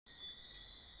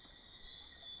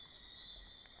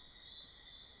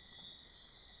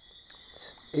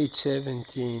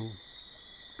8:17.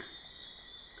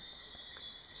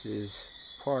 This is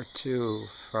part 2,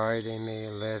 Friday, May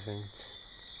 11th.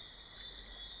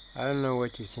 I don't know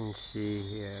what you can see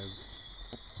here.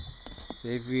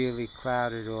 They've really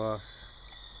clouded off.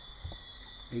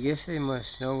 I guess they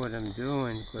must know what I'm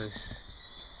doing, because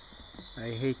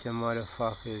I hate the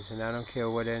motherfuckers, and I don't care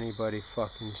what anybody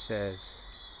fucking says.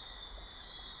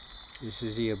 This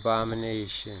is the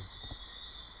abomination.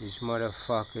 These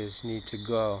motherfuckers need to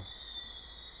go.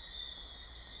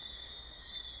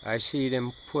 I see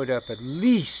them put up at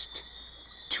least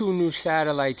 2 new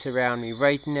satellites around me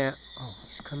right now. Oh,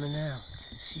 he's coming out.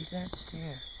 See that?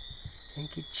 There.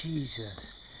 Thank you,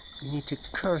 Jesus. We need to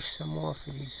curse some more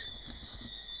for these.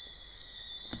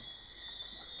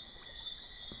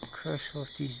 Curse off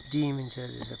these demons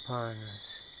that is upon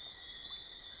us.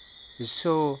 It's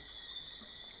so...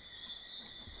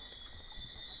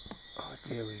 Oh,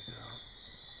 there we go.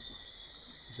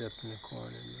 He's up in the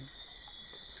corner.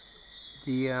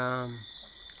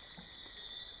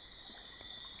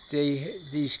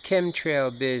 These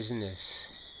chemtrail business.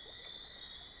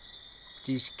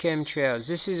 These chemtrails.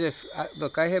 This is a...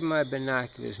 look, I have my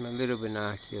binoculars, my little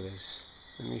binoculars.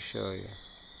 Let me show you.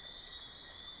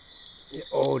 The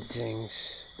old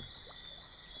things.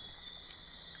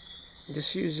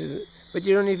 Just use it. But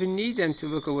you don't even need them to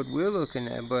look at what we're looking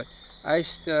at. But I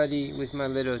study with my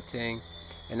little thing,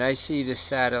 and I see the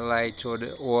satellites or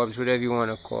the orbs, whatever you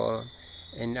want to call them.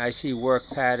 And I see work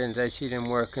patterns. I see them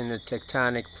working the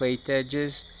tectonic plate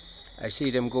edges. I see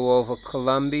them go over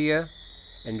Colombia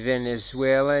and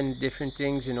Venezuela and different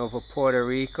things, and over Puerto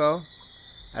Rico.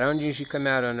 I don't usually come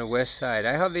out on the west side.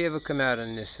 I hardly ever come out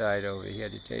on this side over here,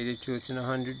 to tell you the truth, in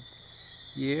 100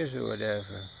 years or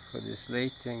whatever for this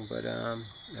late thing. But I'm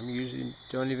usually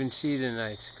don't even see the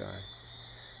night sky.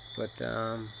 But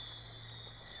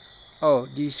oh,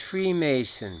 these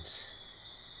Freemasons.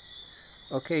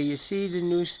 Okay, you see the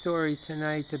news story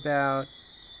tonight about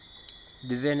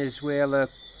the Venezuela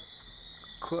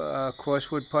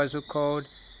crossword puzzle code?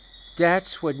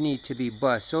 That's what needs to be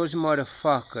bust. Those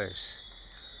motherfuckers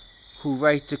who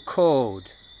write the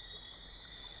code.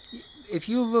 If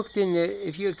you looked in the,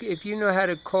 if you know how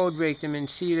to code break them and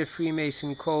see the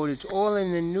Freemason code, it's all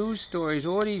in the news stories,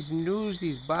 all these news,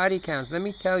 these body counts. Let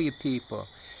me tell you, people,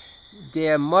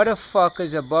 they're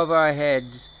motherfuckers above our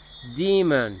heads,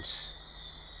 demons.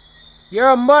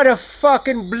 You're a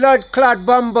motherfucking blood clot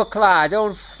bumbleclot.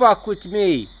 Don't fuck with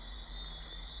me.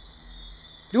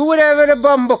 Do whatever the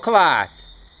bumbleclot.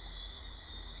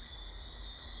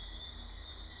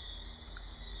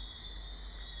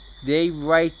 They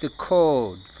write the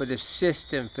code for the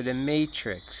system, for the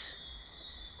matrix.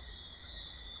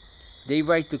 They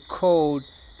write the code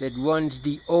that runs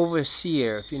the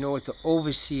overseer, if you know what the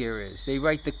overseer is. They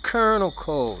write the kernel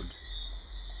code.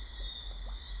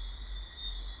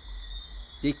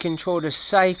 They control the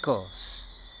cycles.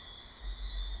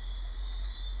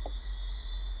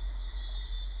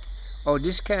 Oh,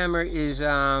 this camera is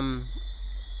 90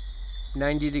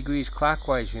 degrees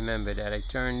clockwise, remember that. I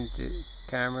turned the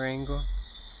camera angle.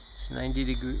 It's 90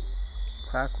 degrees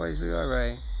clockwise, we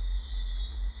alright.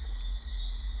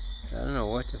 I don't know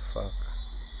what the fuck.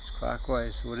 It's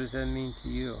clockwise, what does that mean to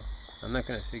you? I'm not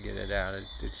gonna figure that out.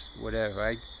 It's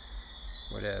whatever.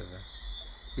 Whatever.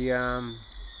 The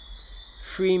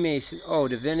Freemason. Oh,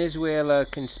 the Venezuela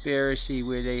conspiracy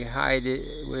where they hide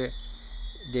it, where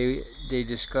they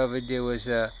discovered there was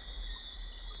a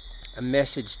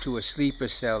message to a sleeper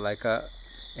cell, like a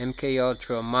MK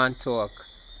Ultra Montauk,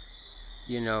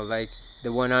 you know, like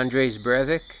the one Andres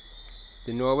Breivik,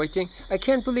 the Norway thing. I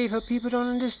can't believe how people don't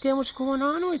understand what's going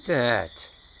on with that.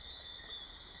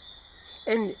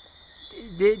 And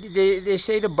they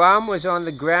say the bomb was on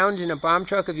the ground in a bomb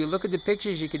truck. If you look at the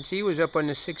pictures, you can see it was up on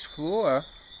the 6th floor.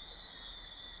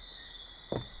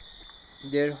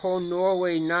 Their whole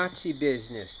Norway Nazi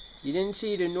business. You didn't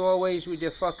see the Norways with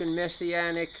their fucking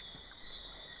messianic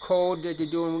code that they're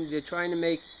doing. They're trying to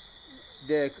make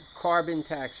the carbon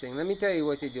tax thing. Let me tell you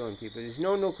what they're doing, people. There's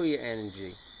no nuclear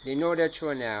energy. They know that's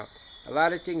run out. A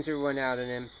lot of things are run out on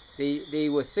them. They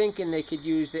were thinking they could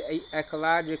use the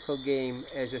ecological game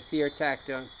as a fear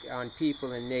tactic on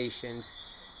people and nations,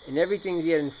 and everything's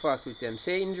getting fucked with them.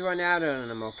 Satan's run out on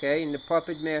them, okay? And the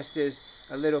puppet master's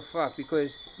a little fucked,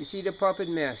 because you see the puppet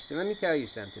master. Let me tell you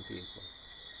something, people.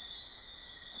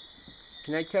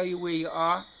 Can I tell you where you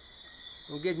are?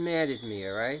 Don't get mad at me,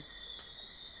 alright?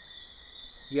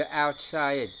 You're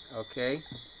outside, okay?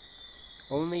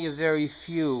 Only a very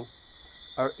few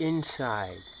are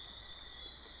inside.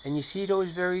 And you see those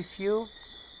very few?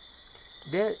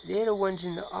 They're the ones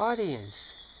in the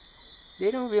audience. They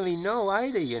don't really know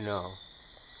either, you know.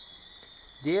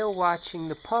 they're watching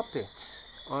the puppets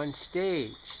on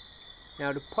stage.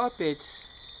 Now the puppets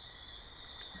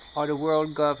are the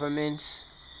world governments,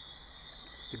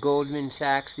 the Goldman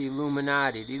Sachs, the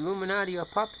Illuminati. The Illuminati are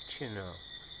puppets, you know.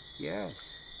 Yes.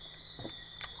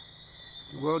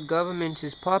 The world governments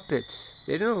is puppets.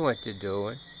 They don't know what they're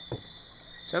doing.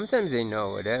 Sometimes they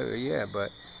know whatever, yeah,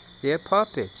 but they're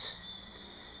puppets.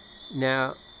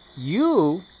 Now,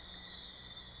 you're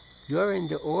in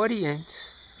the audience,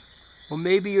 or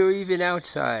maybe you're even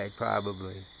outside,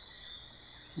 probably.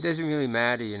 It doesn't really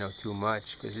matter, you know, too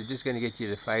much, because it's just going to get you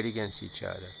to fight against each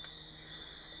other.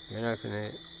 You're not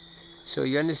going to... So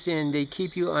you understand, they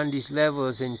keep you on these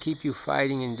levels and keep you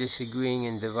fighting and disagreeing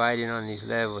and dividing on these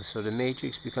levels, so the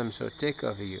matrix becomes so thick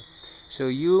over you.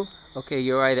 So okay,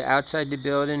 you're either outside the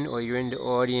building or you're in the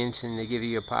audience and they give you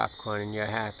your popcorn and you're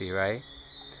happy, right?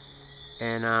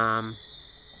 And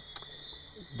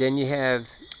then you have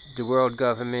the world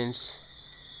governments,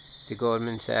 the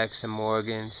Goldman Sachs, the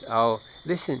Morgans. Oh,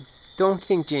 listen, don't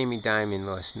think Jamie Dimon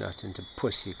lost nothing to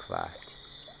Pussy Clot.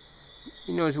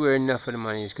 He knows where enough of the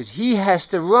money is, because he has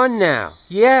to run now.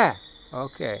 Yeah.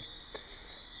 Okay.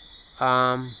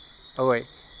 Oh wait.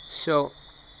 So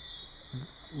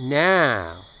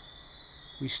now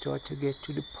we start to get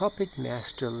to the puppet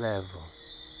master level.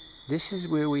 This is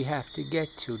where we have to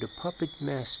get to, the puppet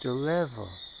master level.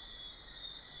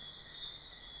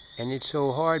 And it's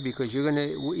so hard because you're going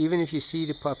to, even if you see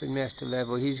the puppet master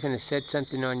level, he's going to set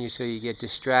something on you so you get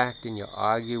distracted and you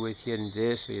argue with him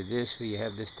this, or you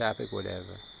have this topic,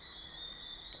 whatever.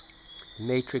 The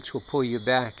matrix will pull you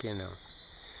back, you know.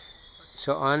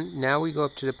 So now we go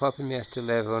up to the puppet master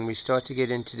level and we start to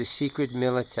get into the secret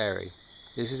military.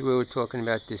 This is where we're talking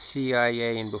about the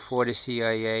CIA and before the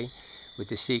CIA, with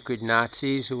the secret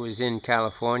Nazis who was in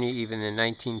California even in the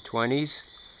 1920s.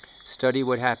 Study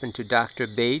what happened to Dr.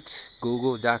 Bates.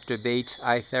 Google Dr. Bates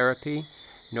eye therapy.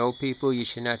 No, people, you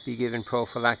should not be giving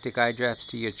prophylactic eye drops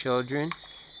to your children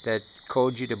that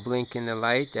code you to blink in the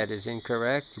light. That is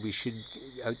incorrect. We should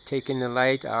take in the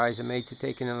light. Our eyes are made to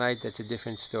take in the light. That's a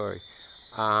different story.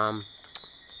 The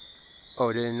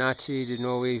Norway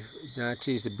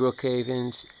Nazis, the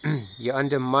Brookhavens, you're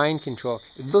under mind control.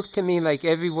 It looked to me like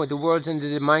everyone, the world's under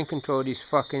the mind control of these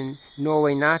fucking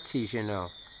Norway Nazis, you know.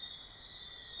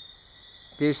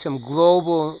 There's some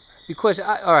global, because,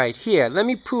 alright, here, let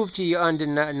me prove to you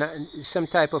under some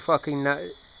type of fucking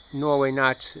Norway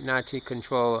Nazi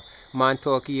control,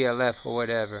 Montauk ELF or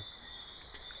whatever,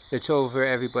 that's over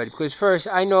everybody. Because first,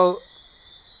 I know,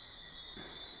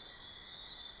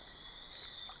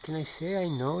 can I say I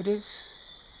know this?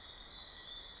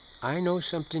 I know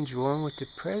something's wrong with the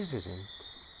president.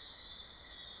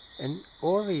 And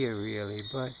all of you really,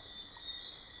 but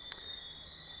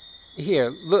here,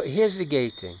 look, here's the gay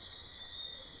thing.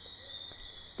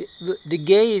 The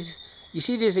gays, you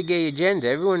see there's a gay agenda.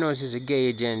 Everyone knows there's a gay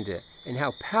agenda. And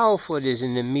how powerful it is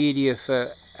in the media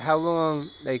for how long,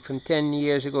 like from 10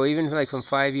 years ago, even like from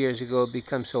 5 years ago, it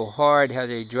becomes so hard how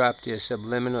they drop their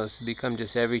subliminals to become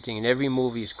just everything. And every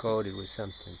movie is coded with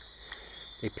something.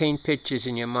 They paint pictures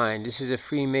in your mind. This is a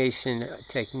Freemason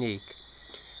technique.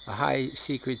 A high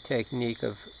secret technique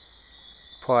of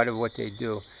part of what they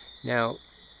do. Now,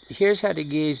 here's how the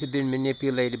gays have been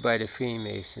manipulated by the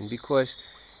Freemason, because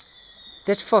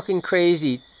that's fucking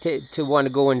crazy to want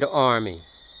to go into army.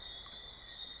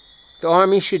 The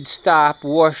army should stop,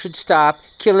 war should stop,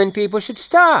 killing people should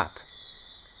stop.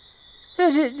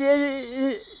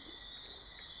 And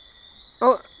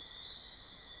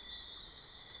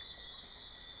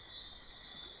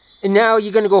now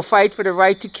you're going to go fight for the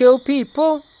right to kill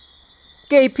people?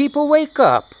 Gay people, wake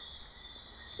up.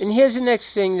 And here's the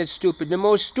next thing that's stupid. The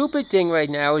most stupid thing right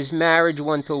now is marriage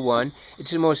 1-to-1.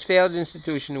 It's the most failed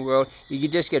institution in the world. You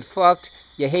can just get fucked.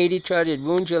 You hate each other. It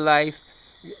ruins your life.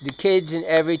 The kids and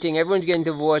everything. Everyone's getting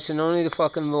divorced and only the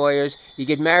fucking lawyers. You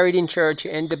get married in church.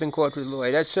 You end up in court with a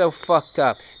lawyer. That's so fucked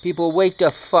up. People, wake the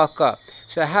fuck up.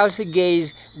 So how's the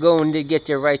gays going to get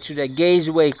their rights so that gays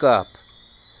wake up?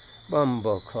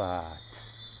 Bumbleclots.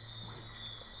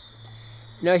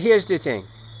 Now here's the thing.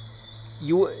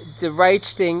 The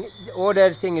rights thing, all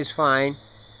that thing is fine.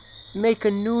 Make a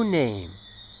new name.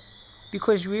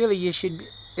 Because really you should,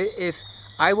 if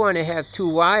I want to have 2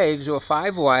 wives or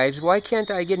 5 wives, why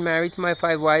can't I get married to my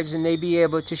 5 wives and they be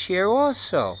able to share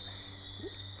also?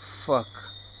 Fuck.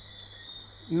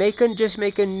 Just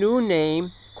make a new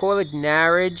name, call it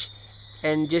marriage,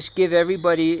 and just give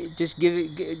everybody, just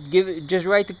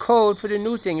write the code for the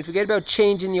new thing. And forget about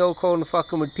changing the old code and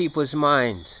fucking with people's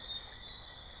minds.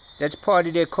 That's part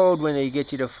of their code when they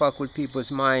get you to fuck with people's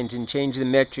minds and change the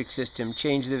metric system,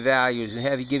 change the values,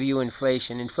 and give you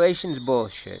inflation. Inflation's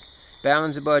bullshit.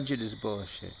 Balanced budget is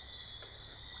bullshit.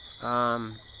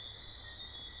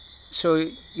 So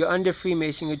you're under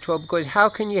Freemason control, because how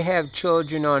can you have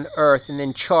children on Earth and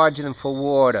then charge them for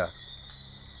water?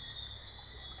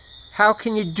 How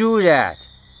can you do that?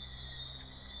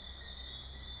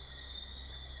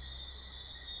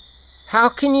 How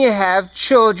can you have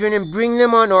children and bring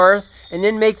them on Earth and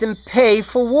then make them pay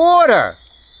for water?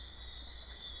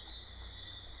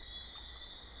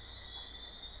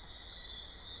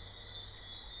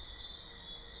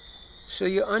 So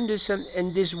you're under some,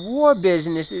 and this war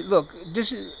business, look,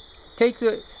 this is, take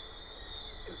the,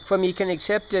 from you can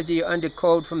accept that you're under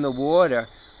code from the water.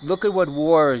 Look at what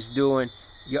war is doing.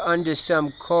 You're under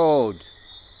some code.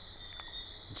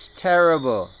 It's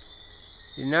terrible.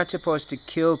 You're not supposed to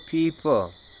kill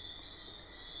people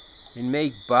and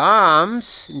make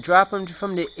bombs and drop them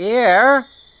from the air.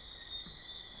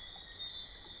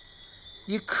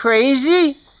 You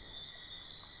crazy?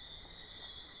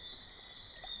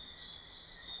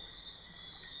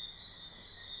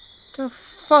 What the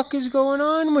fuck is going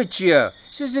on with you?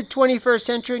 This is the 21st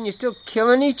century and you're still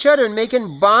killing each other and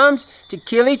making bombs to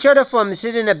kill each other from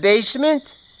sitting in a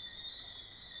basement?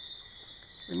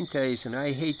 Let me tell you something.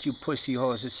 I hate you pussy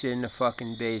holes that sit in the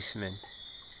fucking basement.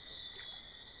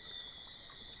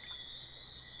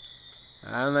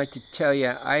 I don't like to tell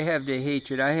you, I have the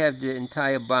hatred. I have the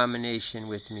entire abomination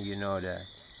with me, you know that.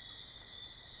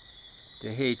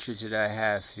 The hatred that I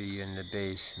have for you in the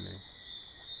basement.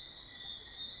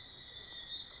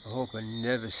 I hope I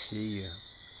never see you.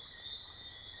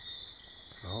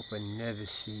 I hope I never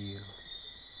see you.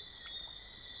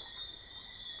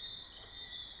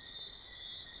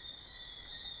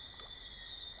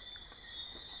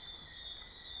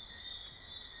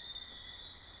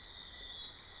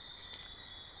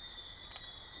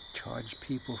 Charge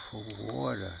people for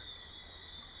water.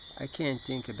 I can't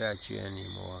think about you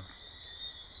anymore.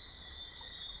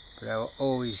 But I will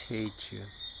always hate you.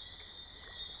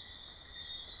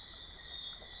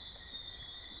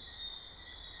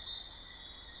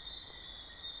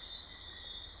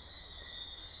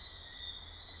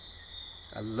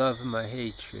 I love my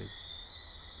hatred.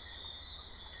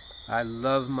 I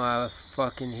love my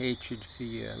fucking hatred for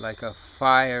you like a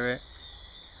fire.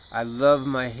 I love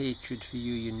my hatred for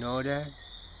you, you know that?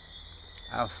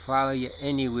 I'll follow you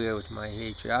anywhere with my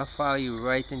hatred. I'll follow you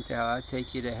right into hell. I'll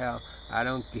take you to hell. I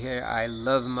don't care. I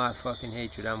love my fucking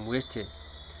hatred. I'm with it.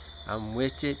 I'm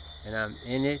with it, and I'm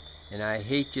in it, and I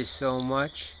hate you so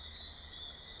much.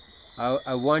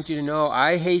 I want you to know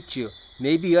I hate you.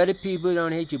 Maybe other people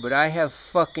don't hate you, but I have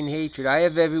fucking hatred. I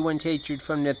have everyone's hatred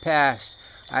from the past.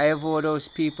 I have all those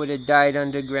people that died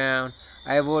underground.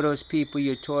 I have all those people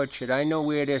you tortured. I know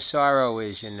where their sorrow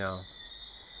is, you know.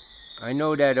 I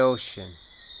know that ocean.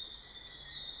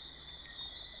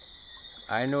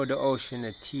 I know the ocean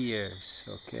of tears,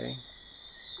 okay?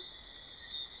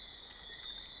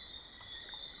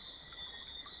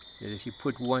 That if you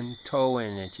put one toe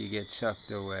in it, you get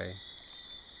sucked away.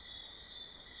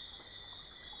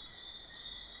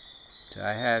 So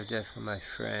I have that for my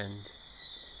friend.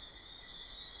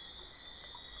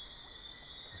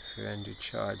 My friend who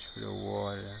charged for the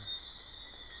water.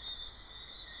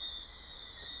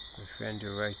 My friend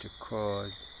who write the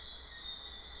code.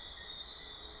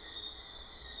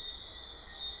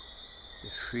 The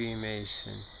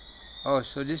Freemason. Oh,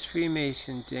 so this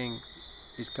Freemason thing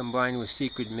is combined with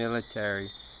secret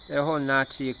military. That whole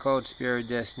Nazi occult spirit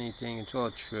destiny thing, it's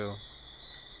all true.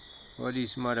 All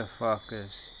these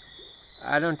motherfuckers.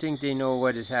 I don't think they know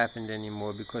what has happened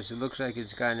anymore because it looks like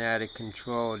it's gotten out of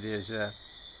control. There's a...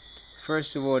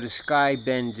 First of all, the sky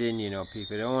bends in, you know,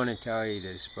 people. I don't want to tell you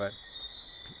this, but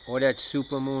all that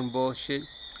supermoon bullshit,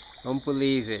 don't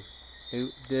believe it.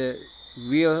 The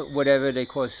real, whatever they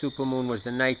call supermoon, was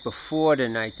the night before the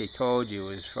night they told you.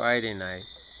 It was Friday night.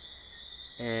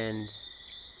 And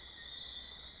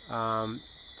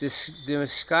the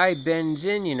sky bends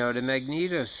in, you know, the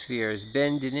magnetosphere is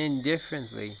bending in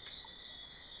differently.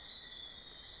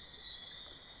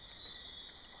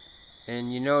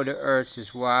 And you know the Earth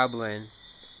is wobbling,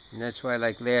 and that's why,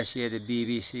 like last year, the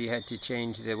BBC had to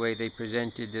change the way they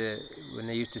presented when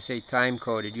they used to say time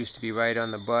code, it used to be right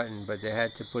on the button, but they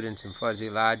had to put in some fuzzy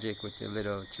logic with the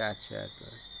little chat.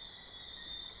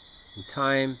 In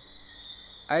time,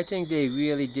 I think they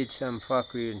really did some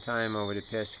fuckery in time over the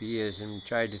past few years and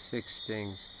tried to fix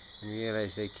things and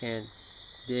realized they can't.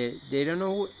 They don't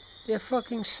know. They're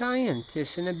fucking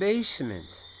scientists in a basement.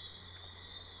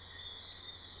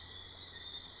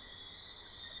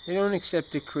 They don't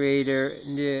accept the Creator,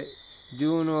 and they're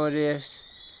doing all this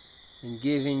and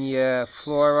giving you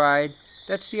fluoride.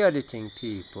 That's the other thing,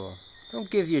 people. Don't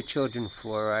give your children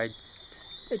fluoride.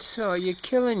 It's so, you're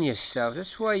killing yourself.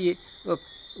 That's why you, look,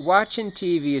 watching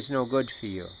TV is no good for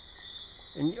you.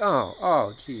 And,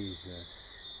 oh,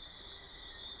 Jesus.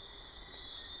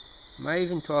 Am I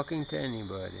even talking to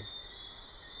anybody?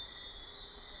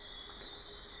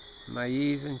 Am I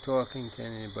even talking to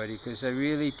anybody? Because I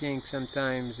really think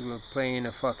sometimes we're playing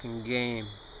a fucking game.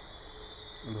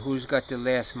 And who's got the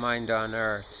last mind on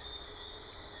earth?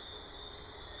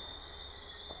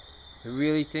 I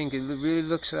really think, it really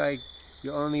looks like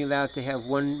you're only allowed to have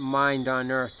one mind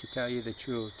on earth, to tell you the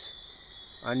truth.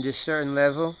 On this certain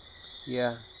level,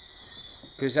 yeah.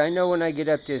 Because I know when I get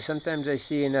up there, sometimes I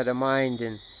see another mind,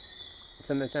 and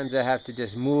sometimes I have to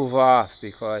just move off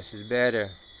because it's better.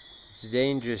 It's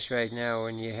dangerous right now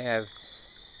when you have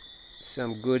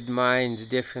some good minds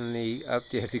differently up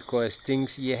there, because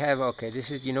things you have, okay, this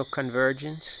is,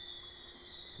 convergence?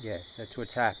 Yes, that's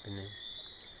what's happening.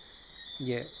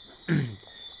 Yeah.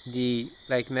 The,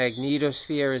 like,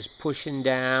 magnetosphere is pushing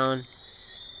down,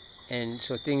 and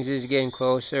so things is getting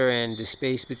closer, and the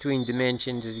space between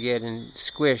dimensions is getting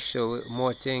squished, so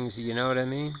more things, you know what I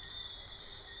mean?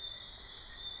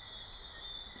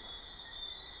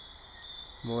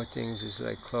 More things is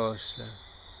like closer.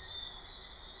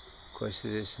 Of course, of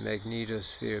this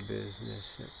magnetosphere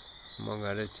business, among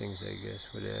other things, I guess,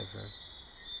 whatever.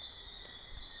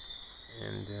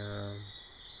 And,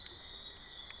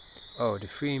 oh, the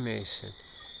Freemason.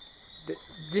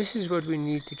 This is what we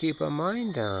need to keep our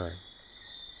mind on.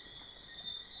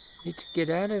 Need to get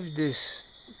out of this.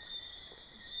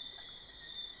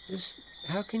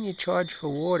 How can you charge for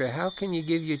water? How can you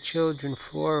give your children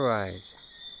fluoride?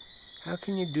 How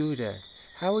can you do that?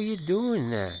 How are you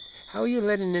doing that? How are you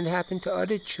letting it happen to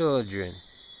other children?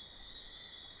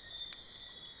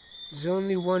 There's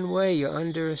only one way. You're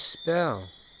under a spell.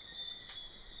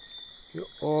 You're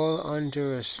all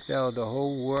under a spell. The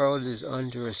whole world is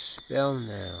under a spell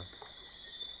now.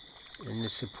 And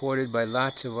it's supported by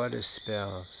lots of other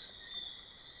spells.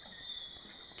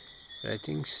 But I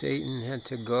think Satan had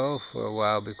to go for a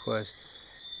while, because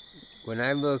when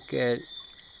I look at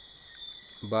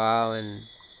Baal and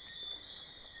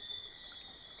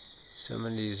some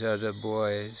of these other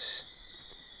boys,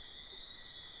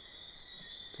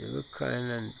 they look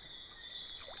kind of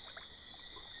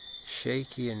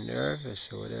shaky and nervous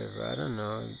or whatever. I don't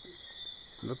know.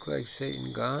 It looked like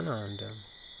Satan gone on them.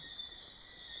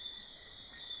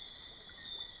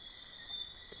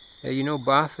 Now,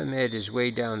 Baphomet is way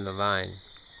down the line.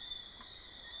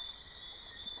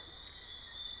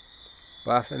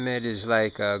 Baphomet is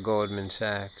like Goldman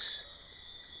Sachs.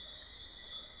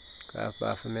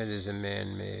 Baphomet is a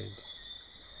man-made.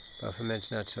 Baphomet's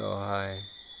not so high.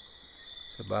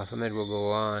 So Baphomet will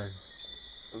go on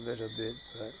a little bit,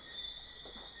 but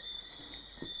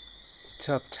it's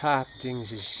up top,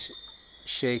 things is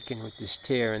shaking with this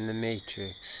tear in the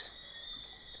matrix.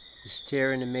 This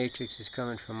tear in the matrix is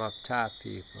coming from up top,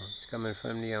 people. It's coming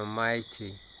from the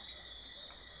Almighty.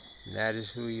 And that is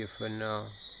who you for know.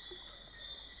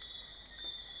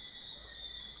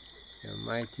 The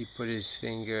Almighty put his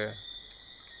finger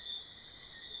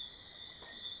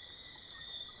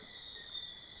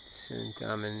in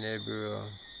AMEN-NIBIRU.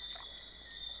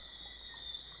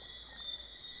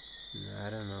 I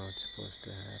don't know what's supposed to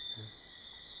happen.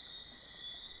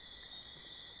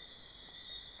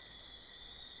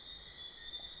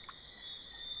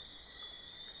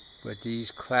 But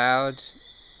these clouds,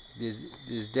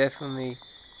 there's definitely,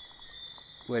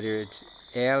 whether it's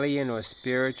alien or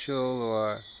spiritual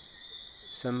or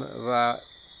some of our,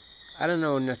 I don't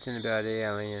know nothing about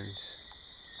aliens,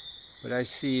 but I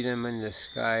see them in the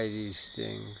sky, these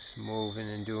things, moving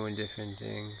and doing different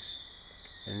things.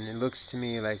 And it looks to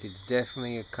me like it's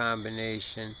definitely a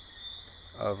combination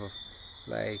of,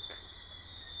 like,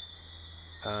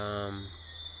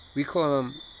 we call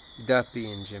them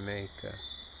duppy in Jamaica.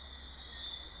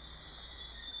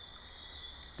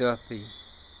 Duppy.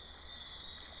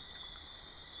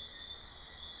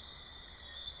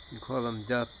 You call them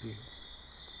duppy.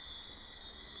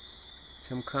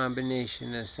 Some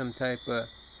combination of some type of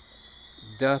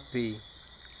duppy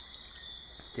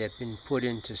that been put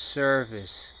into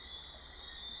service,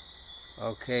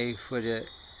 okay, that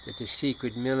the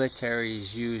secret military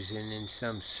is using in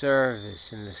some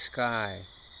service in the sky.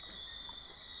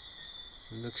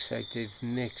 It looks like they've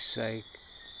mixed like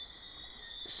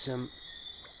some,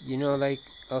 like,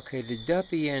 okay, the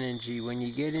duppy energy, when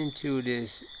you get into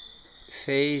this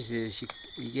phases,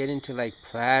 you get into like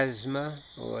plasma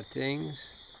or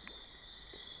things,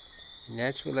 and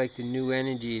that's where like the new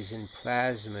energy is in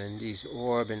plasma, and these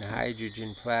orb and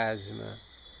hydrogen plasma,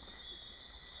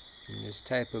 and this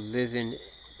type of living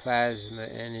plasma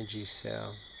energy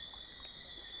cell.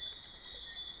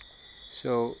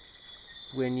 So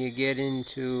when you get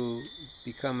into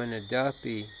becoming a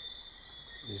duppy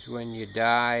is when you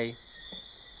die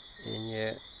and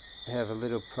you have a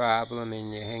little problem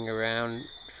and you hang around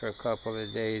for a couple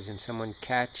of days and someone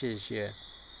catches you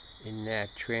in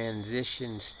that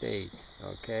transition state,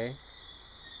 okay?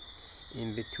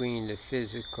 In between the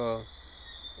physical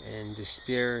and the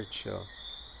spiritual.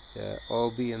 The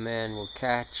Obi man will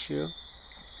catch you,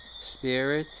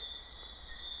 spirit,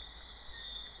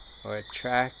 or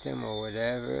attract them or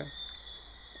whatever,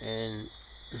 and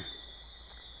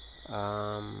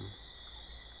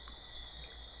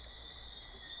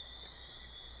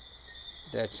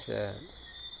that's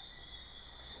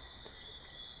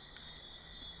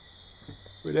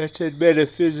well, that's a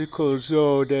metaphysical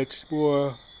zone. That's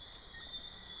more.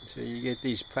 So you get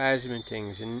these plasma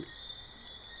things, and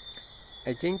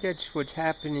I think that's what's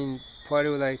happening. Part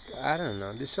of, like, I don't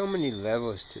know. There's so many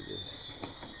levels to this.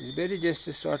 It's better just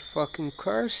to start fucking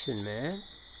cursing, man.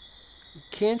 You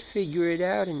can't figure it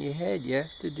out in your head. You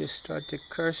have to just start to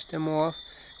curse them off.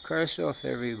 Curse off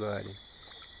everybody.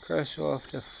 Curse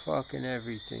off the fucking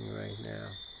everything right now.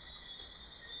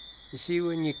 You see,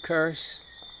 when you curse,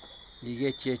 you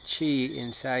get your chi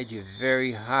inside you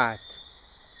very hot.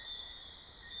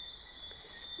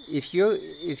 If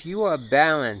you are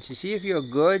balanced, you see, if you're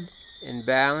good and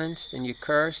balanced and you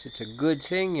curse, it's a good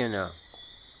thing, you know.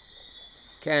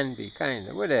 Can be, kind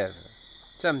of, whatever.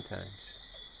 Sometimes.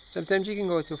 Sometimes you can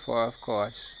go too far, of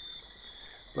course.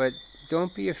 But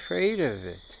don't be afraid of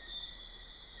it.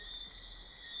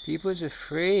 People's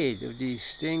afraid of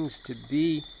these things to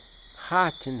be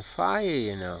hot and fire,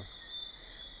 you know.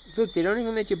 Look, they don't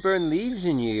even let you burn leaves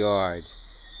in your yard.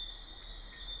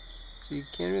 So you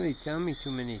can't really tell me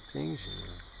too many things, you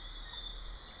know.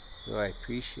 Though I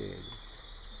appreciate it.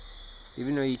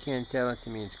 Even though you can't tell it to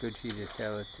me, it's good for you to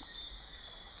tell it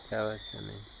to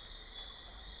me.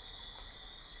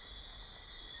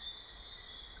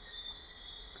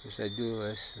 Because I do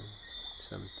listen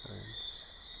sometimes.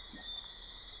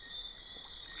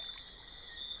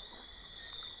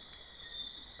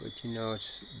 But you know,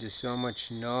 there's so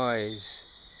much noise,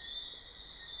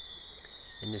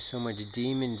 and there's so much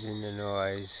demons in the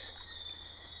noise,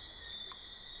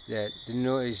 that the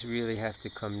noise really have to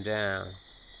come down.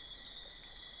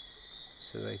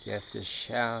 So like you have to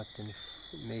shout and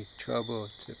make trouble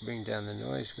to bring down the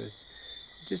noise, because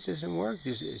it just doesn't work.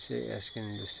 Just say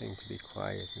asking this thing to be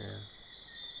quiet now.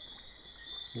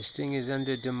 This thing is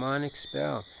under demonic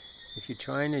spell. If you're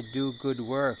trying to do good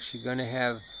works, you're going to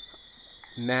have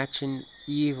matching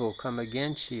evil come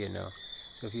against you, you know.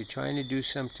 So if you're trying to do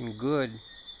something good,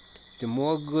 the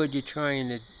more good you're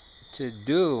trying to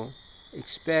do,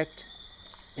 expect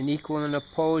an equal and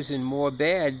opposing more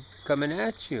bad coming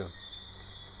at you.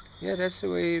 Yeah, that's the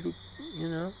way it, you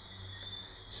know.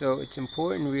 So it's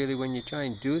important really when you try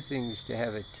and do things to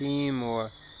have a team or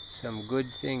some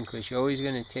good thing, because you're always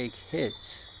going to take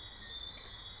hits.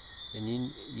 And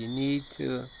you need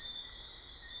to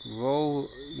roll,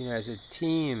 you know, as a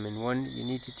team, and you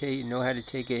need to know how to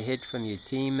take a hit from your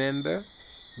team member.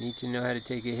 You need to know how to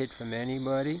take a hit from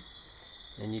anybody,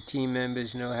 and your team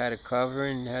members know how to cover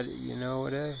and how to, you know,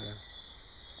 whatever.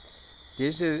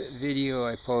 There's a video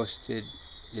I posted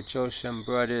that shows some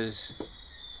brothers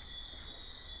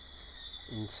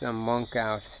in some monk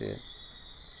outfit.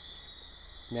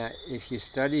 Now, if you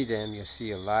study them, you'll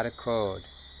see a lot of code.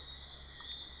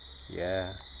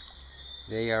 Yeah.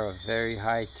 They are a very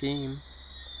high team.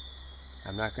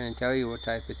 I'm not going to tell you what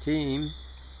type of team,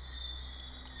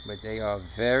 but they are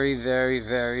very, very,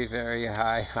 very, very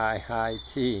high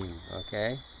team,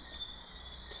 okay?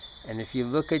 And if you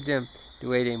look at them, the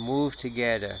way they move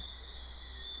together,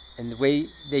 and the way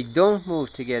they don't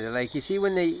move together, like you see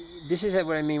when this is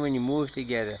what I mean when you move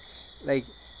together. Like,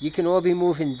 you can all be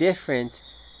moving different,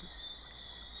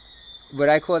 but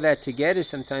I call that together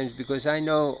sometimes, because I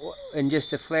know in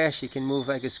just a flash you can move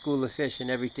like a school of fish and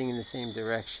everything in the same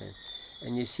direction.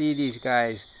 And you see these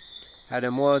guys, how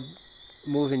they're more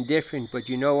moving different, but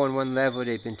you know on one level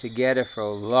they've been together for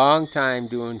a long time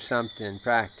doing something,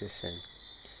 practicing.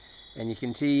 And you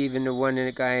can see even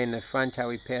the guy in the front, how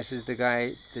he passes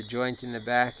the joint in the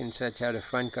back and such, how the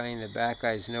front guy and the back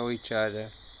guys know each other.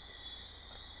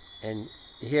 And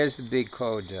here's the big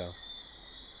code though.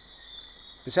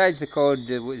 Besides the code,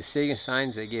 the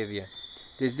signs they give you,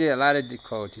 there's a lot of the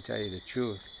code, to tell you the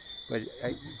truth. But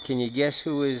can you guess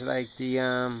who is like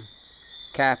the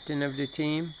captain of the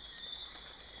team?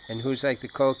 And who's like the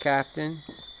co-captain?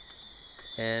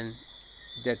 And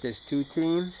that there's two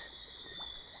teams?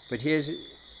 But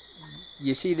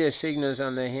you see their signals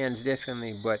on their hands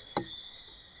differently, but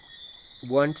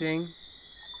one thing,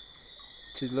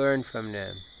 to learn from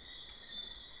them.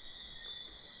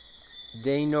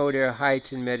 They know their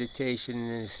heights in meditation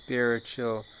and the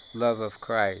spiritual love of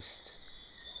Christ.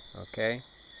 Okay?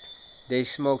 They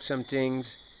smoke some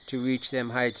things to reach them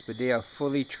heights, but they are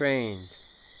fully trained.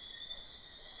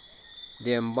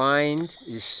 Their mind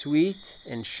is sweet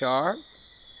and sharp.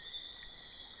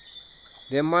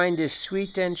 Their mind is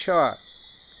sweet and sharp.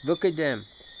 Look at them.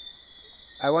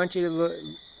 I want you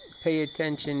to pay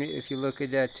attention, if you look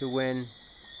at that, to when,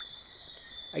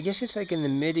 I guess it's like in the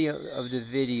middle of the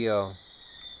video.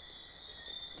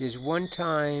 There's one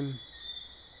time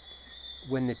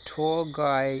when the tall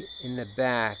guy in the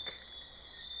back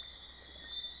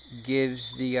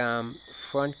gives the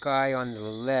front guy on the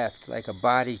left like a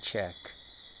body check.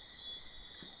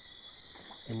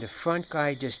 And the front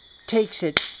guy just takes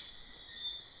it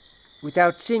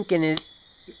without thinking it,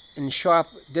 and sharp,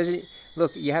 doesn't,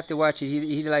 look, you have to watch it,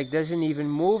 he like doesn't even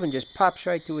move and just pops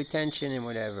right to attention and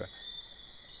whatever.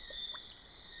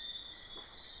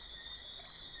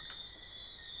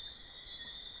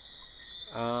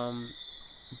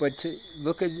 But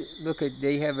look at,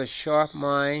 they have a sharp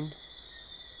mind.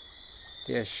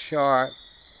 They're sharp.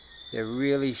 They're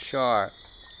really sharp.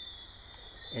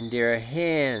 And their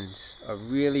hands are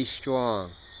really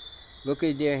strong. Look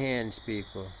at their hands,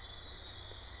 people.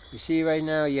 You see, right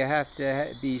now, you have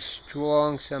to be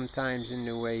strong sometimes in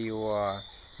the way you are.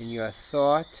 In your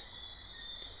thought.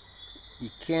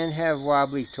 You can't have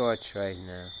wobbly thoughts right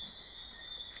now.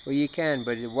 Well, you can,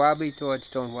 but wobbly thoughts,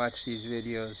 don't watch these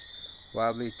videos.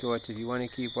 Wobbly thoughts, if you want to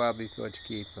keep wobbly thoughts,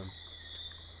 keep them.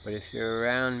 But if you're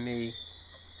around me,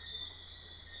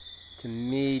 to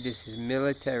me, this is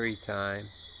military time.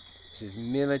 This is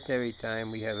military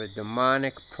time. We have a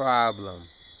demonic problem.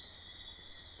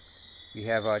 We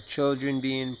have our children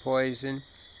being poisoned.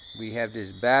 We have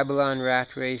this Babylon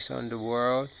rat race on the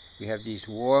world. We have these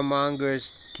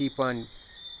warmongers keep on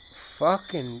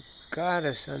fucking got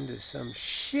us under some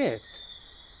shit.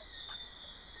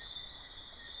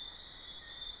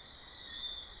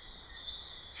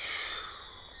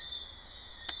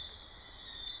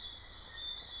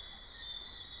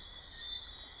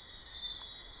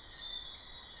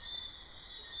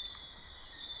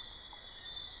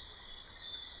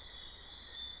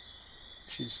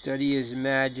 Should study His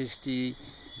Majesty,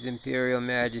 His Imperial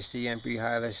Majesty, Emperor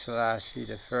Haile Selassie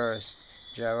I,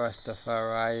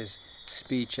 Rastafari's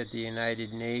speech at the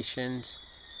United Nations,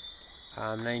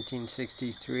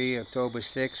 1963, October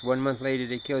 6. 1 month later,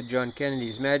 they killed John Kennedy.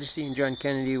 His Majesty and John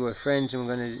Kennedy were friends, and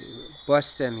we're going to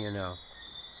bust them, you know.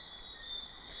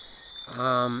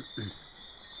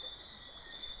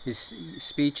 His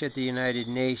speech at the United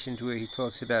Nations, where he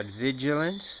talks about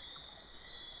vigilance,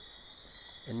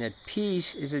 and that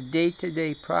peace is a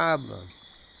day-to-day problem.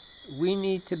 We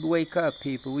need to wake up,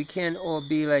 people. We can't all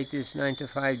be like this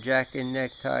 9-to-5 jacket and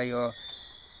necktie, or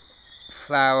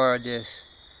flower this,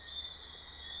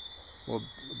 or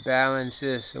balance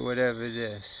this, or whatever it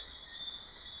is.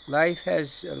 Life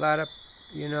has a lot of,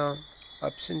 you know,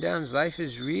 ups and downs. Life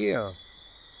is real.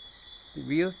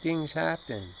 Real things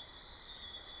happen.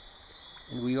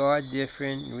 And we are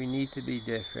different, and we need to be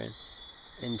different.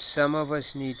 And some of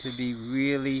us need to be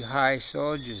really high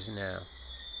soldiers now.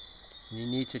 And you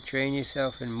need to train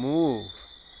yourself and move.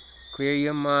 Clear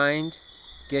your mind,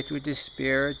 get with the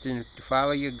Spirit, and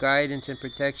follow your guidance and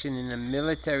protection in a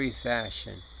military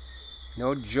fashion.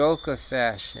 No joker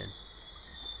fashion.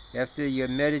 After your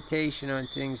meditation on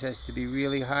things has to be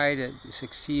really high to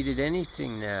succeed at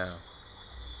anything now.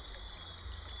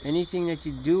 Anything that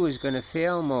you do is going to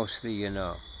fail mostly, you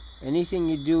know. Anything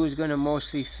you do is going to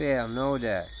mostly fail, know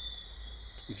that.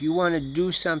 If you want to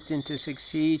do something to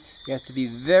succeed, you have to be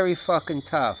very fucking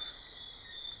tough.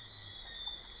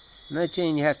 I'm not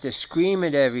saying you have to scream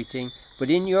at everything, but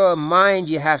in your mind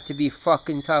you have to be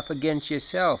fucking tough against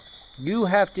yourself. You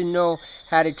have to know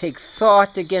how to take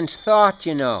thought against thought,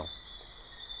 you know.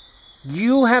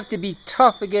 You have to be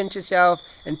tough against yourself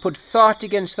and put thought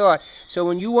against thought. So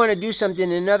when you want to do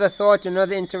something, another thought,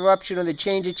 another interruption, or the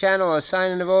change of channel, or a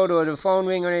sign on the road, or the phone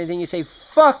ring, or anything, you say,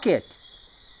 fuck it.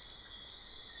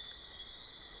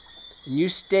 And you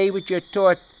stay with your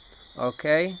thought,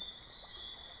 okay?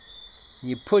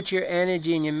 You put your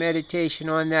energy and your meditation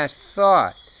on that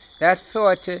thought. That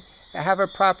thought, to have a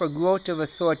proper growth of a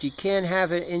thought, you can't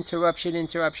have an interruption all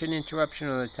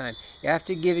the time. You have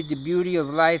to give it the beauty of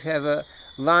life, have a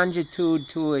longitude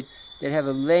to it, that have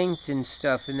a length and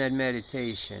stuff in that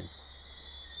meditation.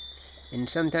 And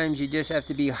sometimes you just have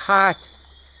to be hot.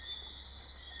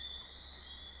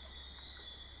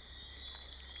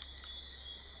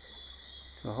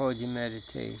 To hold your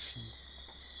meditation.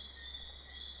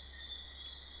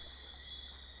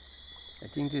 I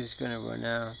think this is going to run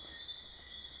out.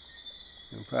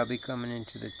 I'm probably coming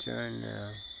into the turn now,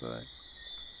 but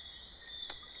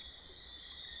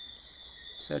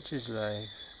such is life.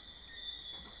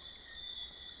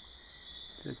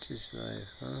 Such is life,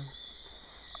 huh?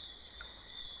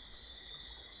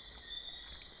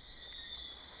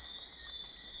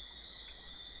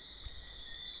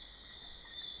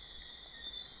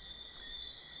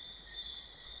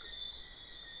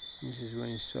 This is when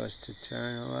it starts to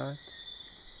turn a lot.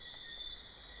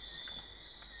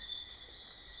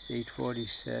 It's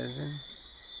 8:47.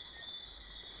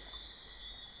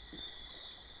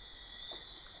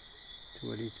 So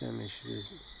what do you tell me should?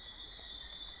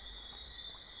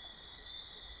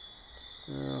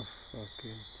 Oh, fuck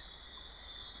it.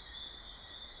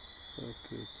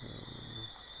 Fuck it.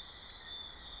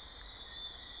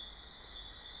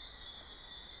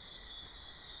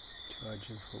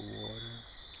 Charging for water.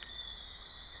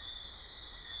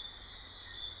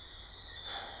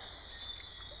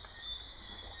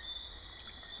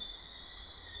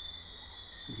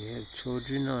 You have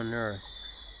children on Earth.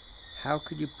 How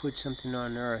could you put something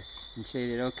on Earth and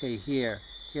say that, okay, here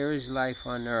is life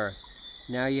on Earth.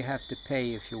 Now you have to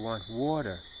pay if you want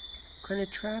water? What kind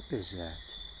of trap is that?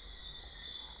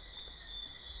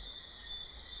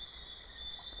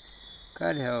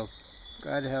 God help.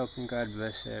 God help and God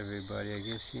bless everybody. I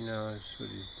guess he knows what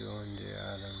he's doing there.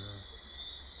 I don't know.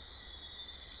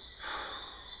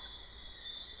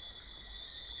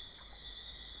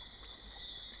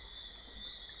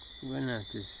 When not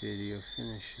this video,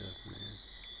 finish up, man.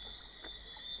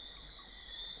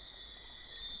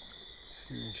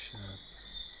 Finish up.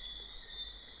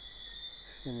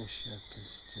 Finish up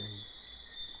this thing.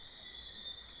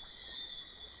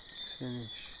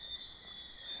 Finish.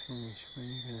 Finish. When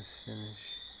are you gonna finish?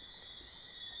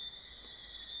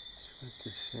 It's about to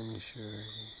finish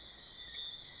already.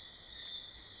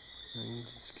 No, you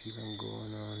just keep on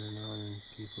going on and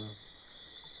people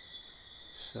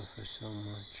suffer so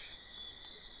much.